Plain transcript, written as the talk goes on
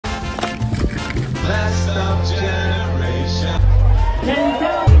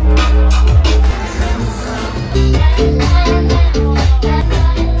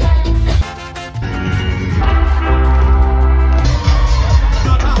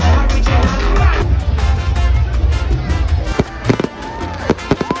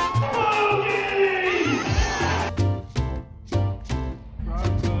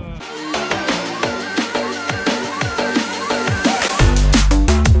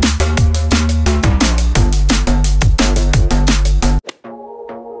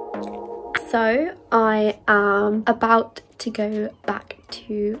So I am about to go back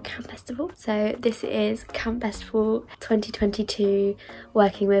to Camp Bestival. So this is Camp Bestival 2022,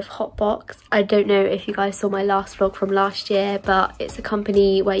 working with Hotbox. I don't know if you guys saw my last vlog from last year, but it's a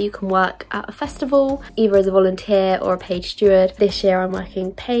company where you can work at a festival either as a volunteer or a paid steward. This year I'm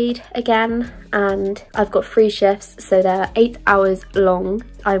working paid again, and I've got 3 shifts, so they're 8 hours long.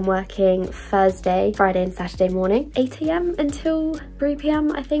 I'm working Thursday, Friday and Saturday morning, 8 AM until 3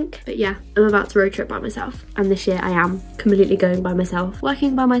 PM I think. But yeah, I'm about to road trip by myself, and this year I am completely going by myself,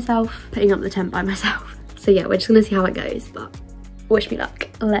 working by myself, putting up the tent by myself. So yeah, we're just gonna see how it goes, but wish me luck.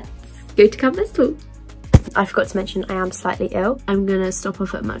 Let's go to Camp Bestival. I forgot to mention I am slightly ill. I'm gonna stop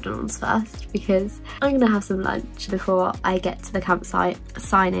off at McDonald's first because I'm gonna have some lunch before I get to the campsite,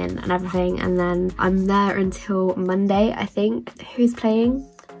 sign in and everything, and then I'm there until Monday, I think. Who's playing?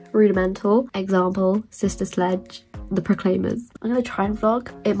 Rudimental, Example, Sister Sledge, The Proclaimers. I'm gonna try and vlog.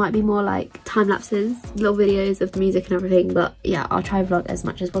 It might be more like time lapses, little videos of the music and everything, but yeah, I'll try and vlog as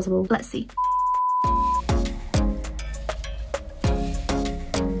much as possible. Let's see.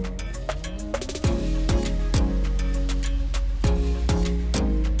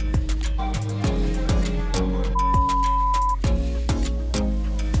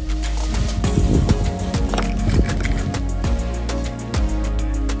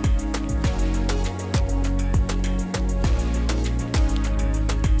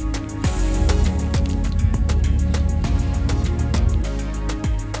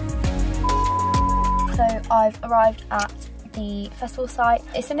 I've arrived at the festival site.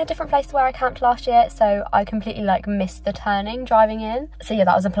 It's in a different place to where I camped last year, so I completely like missed the turning driving in. So yeah,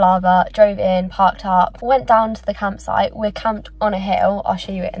 that was a palaver. Drove in, parked up, went down to the campsite. We're camped on a hill. I'll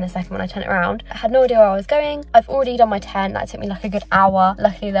show you it in a second when I turn it around. I had no idea where I was going. I've already done my tent. That took me like a good hour.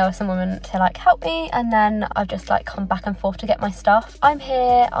 Luckily there was someone to like help me, and then I've just like come back and forth to get my stuff. I'm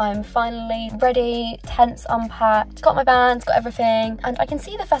here, I'm finally ready, tent's unpacked, got my bands, got everything, and I can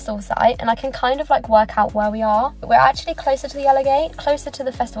see the festival site and I can kind of like work out where we are. We're actually closer to the yellow gate, closer to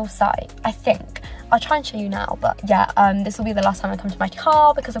the festival site, I think. I'll try and show you now, but yeah, this will be the last time I come to my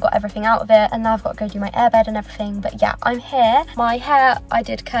car because I've got everything out of it, and now I've got to go do my airbed and everything. But yeah, I'm here. My hair, I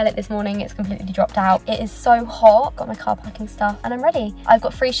did curl it this morning, it's completely dropped out. It is so hot. Got my car parking stuff and I'm ready. I've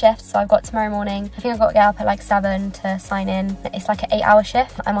got 3 shifts, so I've got tomorrow morning. I think I've got to get up at like 7 to sign in. It's like an 8-hour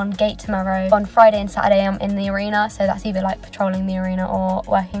shift. I'm on gate tomorrow. On Friday and Saturday I'm in the arena, so that's either like patrolling the arena or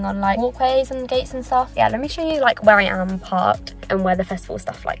working on like walkways and gates and stuff. Yeah, let me show you like where I am parked and where the festival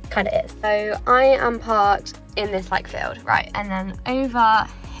stuff like kind of is. So I am parked in this like field, right, and then over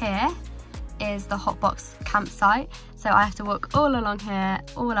here is the Hotbox campsite, so I have to walk all along here,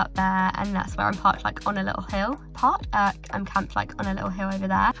 all up there, and that's where I'm parked like on a little hill. I'm camped like on a little hill over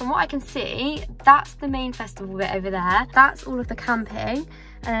there. From what I can see, that's the main festival bit over there. That's all of the camping, and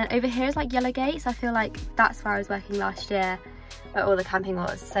then over here is like yellow gates. I feel like that's where I was working last year, where all the camping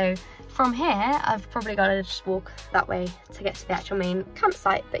was. So from here, I've probably got to just walk that way to get to the actual main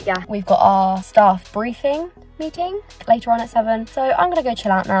campsite. But yeah, we've got our staff briefing meeting later on at 7. So I'm gonna go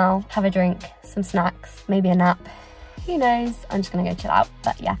chill out now, have a drink, some snacks, maybe a nap. Who knows? I'm just gonna go chill out.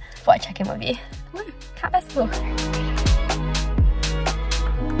 But yeah, thought I'd check in with you. Woo, Camp Bestival.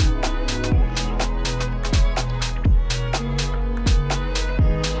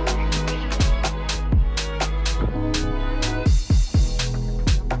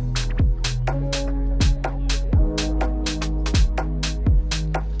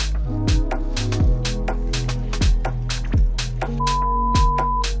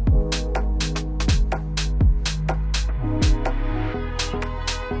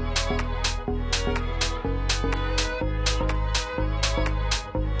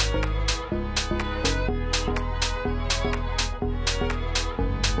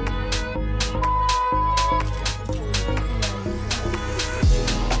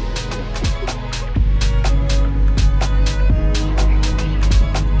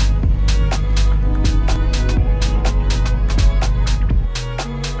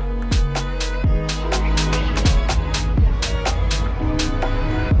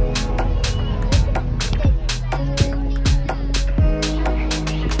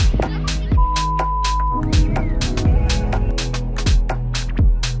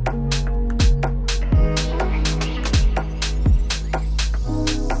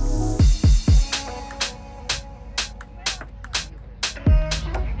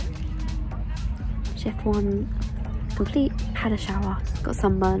 Shift 1 complete, had a shower, got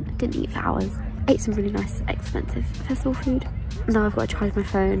sunburnt, didn't eat for hours, ate some really nice expensive festival food. Now I've got to charge my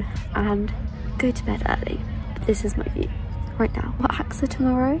phone and go to bed early. But this is my view right now. What acts are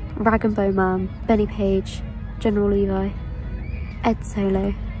tomorrow? Ragnboneman, Bennypage, General Levi,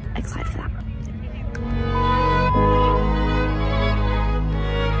 edsolo. Excited for that.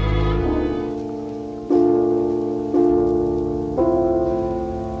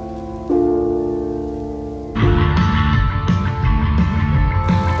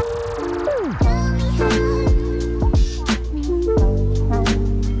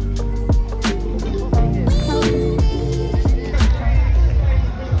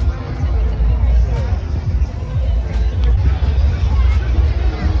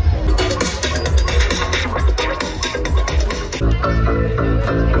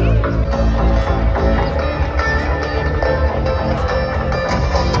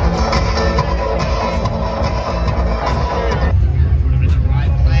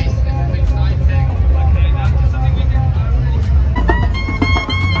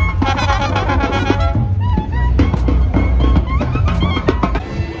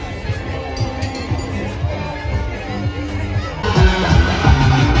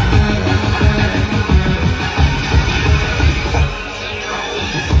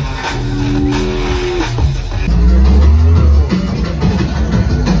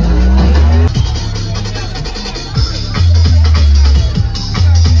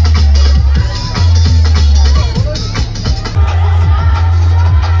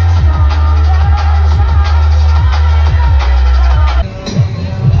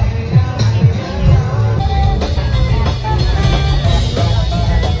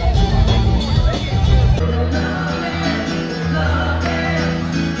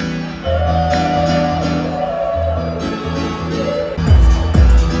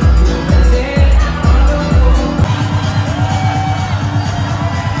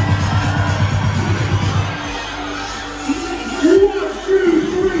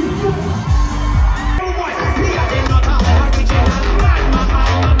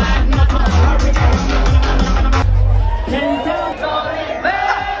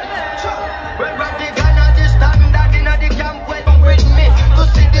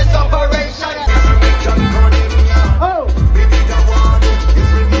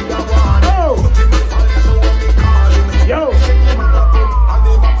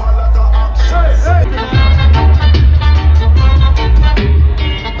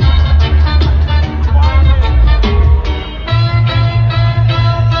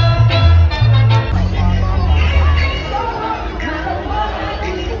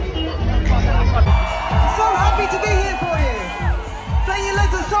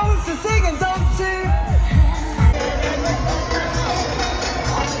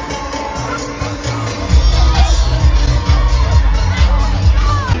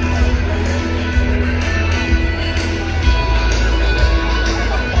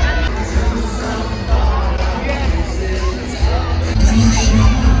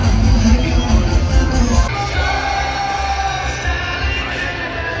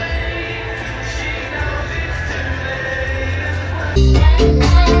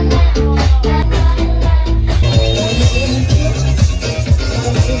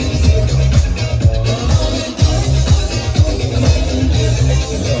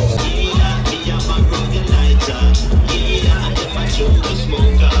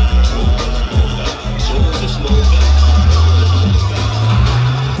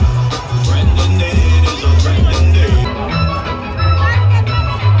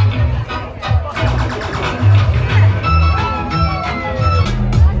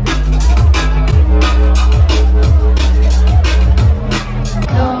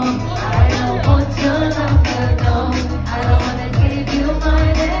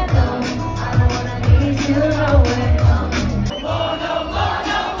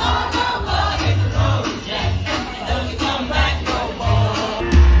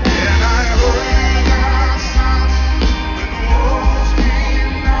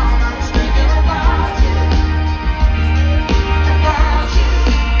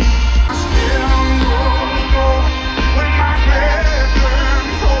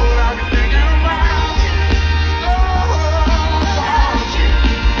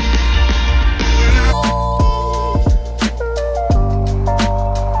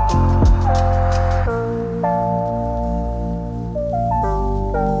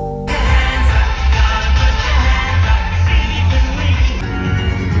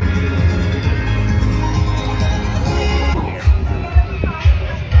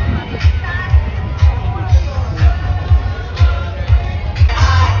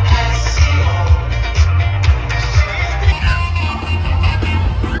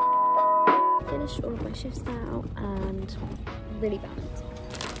 really bad.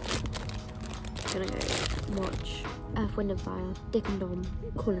 I'm gonna go watch Earth, Wind and Fire, Dickndom,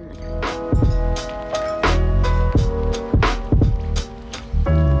 Koolandthegang.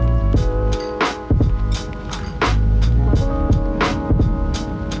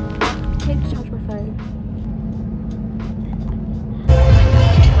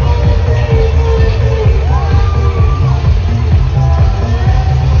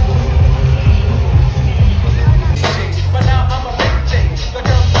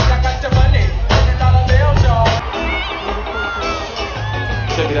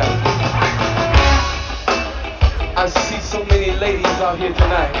 I see so many ladies out here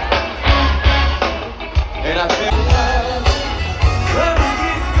tonight, and I feel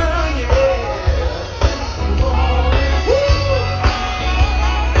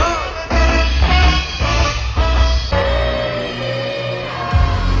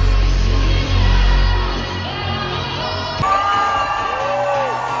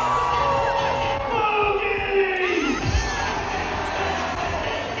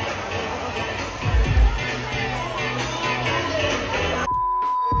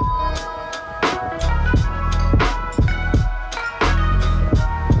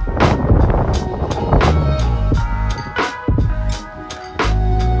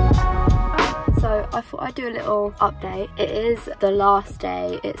I'd do a little update. It is the last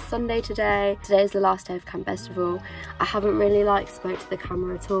day. It's Sunday today. Today is the last day of Camp Bestival. I haven't really spoke to the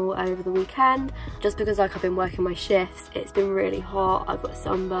camera at all over the weekend, just because I've been working my shifts. It's been really hot. I've got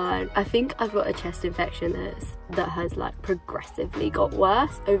sunburn. I think I've got a chest infection that has progressively got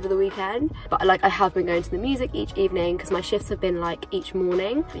worse over the weekend. But I have been going to the music each evening because my shifts have been each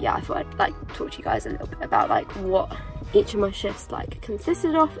morning. But yeah, I thought I'd talk to you guys a little bit about what each of my shifts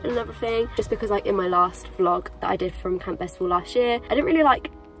consisted of and everything, just because in my last vlog that I did from Camp Bestival last year, I didn't really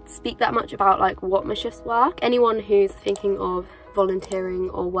speak that much about what my shifts were. Anyone who's thinking of volunteering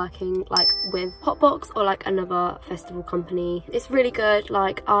or working with Hotbox or another festival company, it's really good.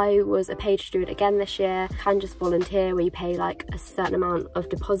 I was a paid steward again this year. You can just volunteer where you pay a certain amount of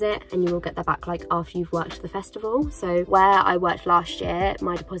deposit and you will get that back after you've worked the festival. So where I worked last year,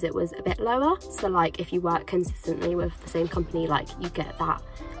 my deposit was a bit lower, so if you work consistently with the same company, you get that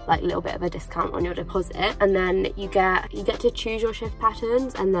little bit of a discount on your deposit. And then you get to choose your shift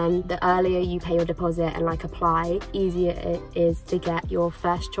patterns, and then the earlier you pay your deposit and apply, easier it is to get your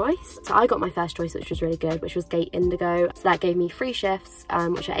first choice. So I got my first choice, which was really good, which was Gate Indigo. So that gave me 3 shifts,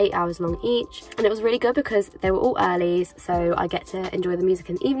 which are 8 hours long each, and it was really good because they were all earlies, so I get to enjoy the music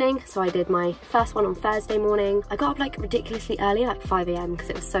in the evening. So I did my first one on Thursday morning. I got up ridiculously early, 5 AM, because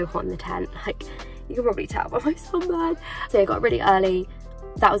it was so hot in the tent. You can probably tell by my sunburn. So I got really early.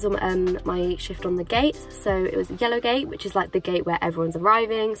 That was my shift on the gate. So it was a yellow gate, which is the gate where everyone's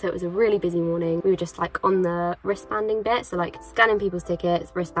arriving. So it was a really busy morning. We were just on the wristbanding bit, so scanning people's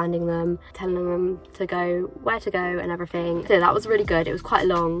tickets, wristbanding them, telling them to go, where to go and everything. So that was really good. It was quite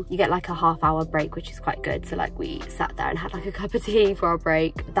long. You get a half-hour break, which is quite good. So we sat there and had a cup of tea for our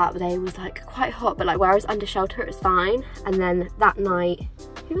break. That day was quite hot, but where I was under shelter, it was fine. And then that night,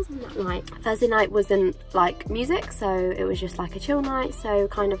 who was on that night? Thursday night wasn't music, so it was just a chill night. So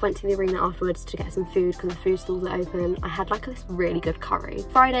went to the arena afterwards to get some food because the food stalls are open. I had this really good curry.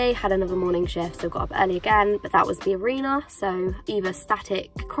 Friday had another morning shift, so got up early again, but that was the arena. So either static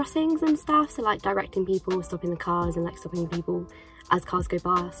crossings and stuff, so directing people, stopping the cars and stopping people as cars go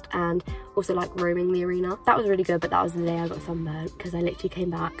past, and also roaming the arena. That was really good, but that was the day I got sunburned, because I literally came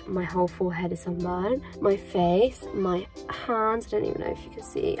back, my whole forehead is sunburned, my face, my hands, I don't even know if you can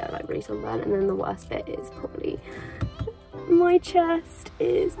see, are really sunburned, and then the worst bit is probably my chest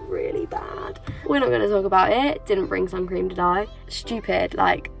is really bad. We're not going to talk about it. Didn't bring sun cream, did I? Stupid.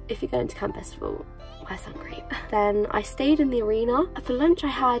 If you're going to Camp Bestival, wear sun cream. Then I stayed in the arena. For lunch I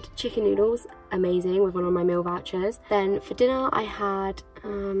had chicken noodles, amazing, with one of my meal vouchers. Then for dinner I had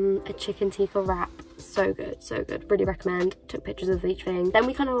a chicken tikka wrap. So good, so good. Really recommend. Took pictures of each thing. Then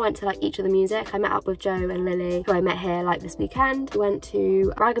we went to each of the music. I met up with Joe and Lily, who I met here this weekend. We went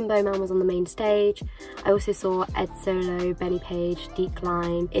to Ragnboneman was on the main stage. I also saw edsolo, bennypage,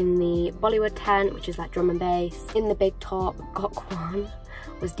 deekline in the Bollywood tent, which is drum and bass. In the big top, gokwan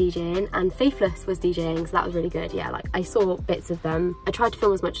was DJing and Faithless was DJing, so that was really good. Yeah, I saw bits of them. I tried to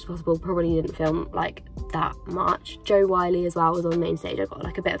film as much as possible, probably didn't film that much. Joe Wiley as well was on the main stage. I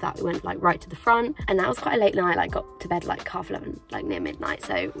got a bit of that. We went right to the front, and that was quite a late night. Got to bed 11:30, near midnight,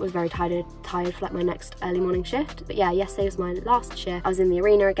 so was very tired for my next early morning shift. But yeah, yesterday was my last shift. I was in the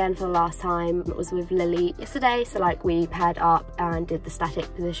arena again for the last time. It was with Lily yesterday, so we paired up and did the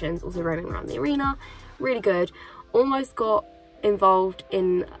static positions, also roaming around the arena. Really good. Almost got involved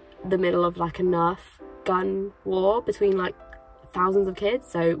in the middle of a Nerf gun war between thousands of kids,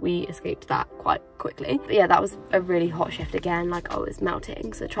 so we escaped that quite quickly. But yeah, that was a really hot shift again, like I was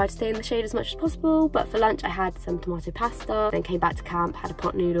melting, so I tried to stay in the shade as much as possible. But for lunch I had some tomato pasta, then came back to camp, had a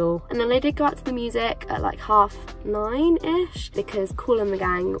pot noodle, and then I did go out to the music at like 9:30ish because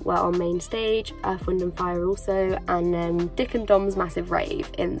Koolandthegang were on main stage, Earth, Wind and Fire also, and then Dickndom's massive rave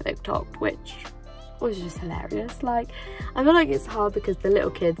in the big top, which was just hilarious. Like, I feel like it's hard because the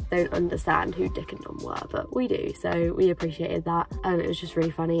little kids don't understand who dickndom were, but we do, so we appreciated that. It was just really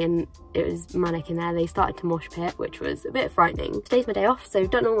funny, and it was manic in there. They started to mosh pit, which was a bit frightening. Today's my day off, so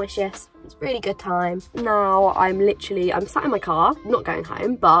done all my shifts. It's a really good time. Now I'm sat in my car, not going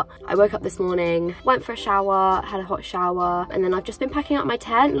home, but I woke up this morning, went for a shower, had a hot shower, and then I've just been packing up my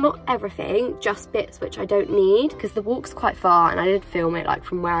tent. Not everything, just bits which I don't need, because the walk's quite far, and I did film it like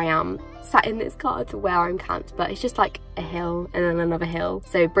from where I am sat in this car to where I'm camped, but it's just like a hill and then another hill,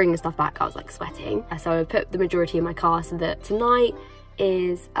 so bringing stuff back I was like sweating. So I put the majority in my car so that tonight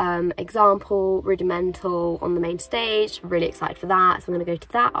is example rudimental on the main stage. I'm really excited for that, so I'm going to go to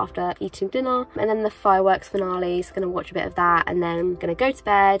that after eating dinner, and then the fireworks finale, so I'm going to watch a bit of that, and then I'm going to go to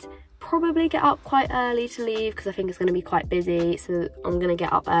bed, probably get up quite early to leave because I think it's going to be quite busy. So I'm going to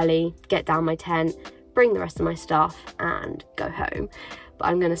get up early, get down my tent, bring the rest of my stuff and go home. But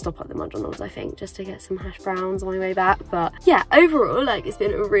I'm going to stop at the McDonald's, I think, just to get some hash browns on my way back. But yeah, overall, like, it's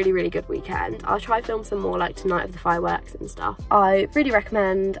been a really, really good weekend. I'll try film some more like tonight of the fireworks and stuff. I really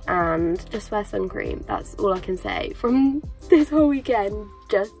recommend, and just wear sun cream. That's all I can say from this whole weekend.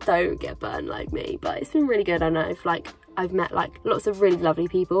 Just don't get burned like me. But it's been really good. I know I've met like lots of really lovely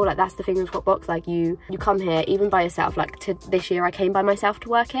people. Like, that's the thing with Hotbox, like you come here even by yourself. Like this year I came by myself to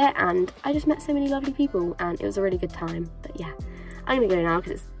work here, and I just met so many lovely people, and it was a really good time. But yeah, I'm gonna go now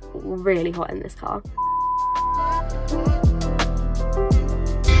because it's really hot in this car.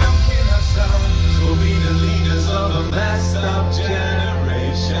 We'll be the leaders of a messed up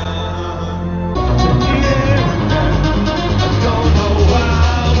generation.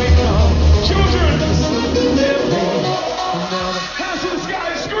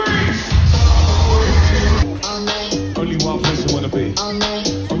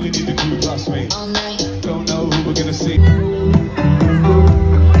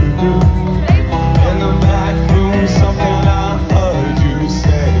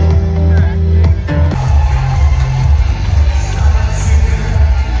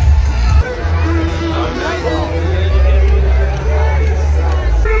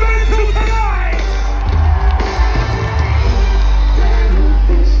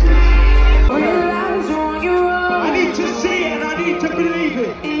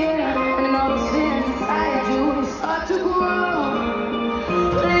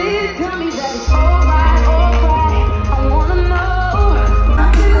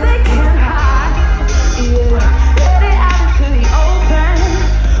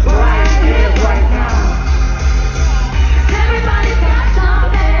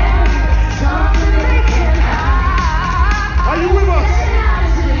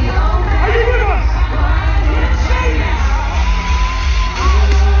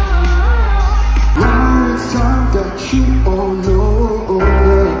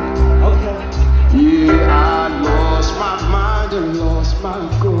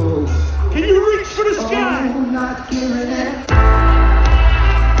 Can you reach for the sky? Oh, not giving it.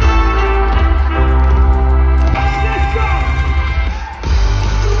 Let's go.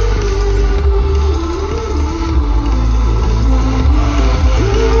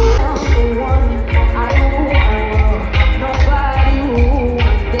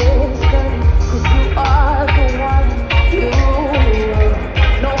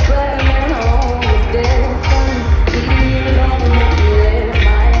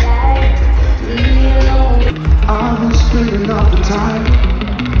 Enough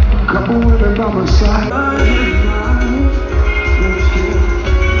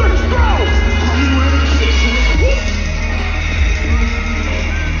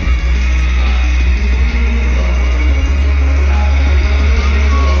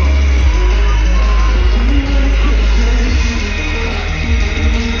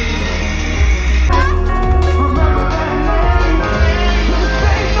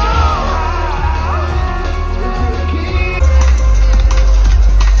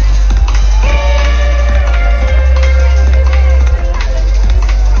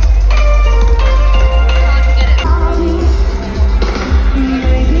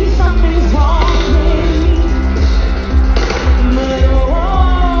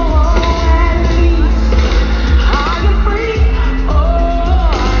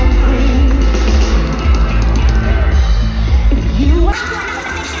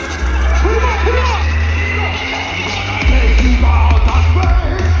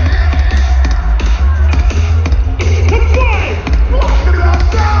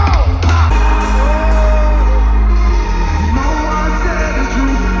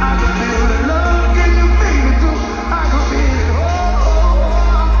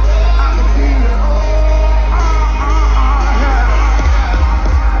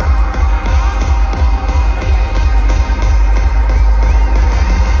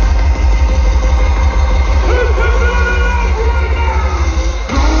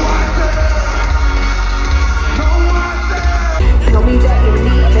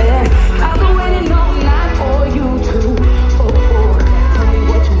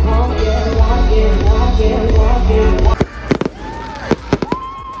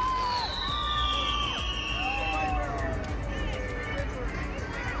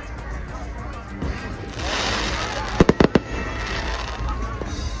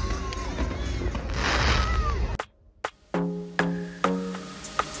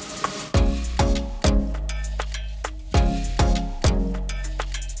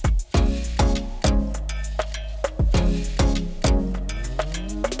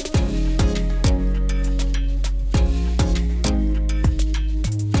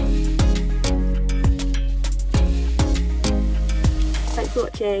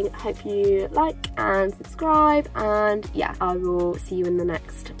watching. Hope you like and subscribe, and yeah, I will see you in the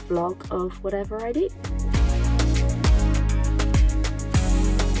next vlog of whatever I do.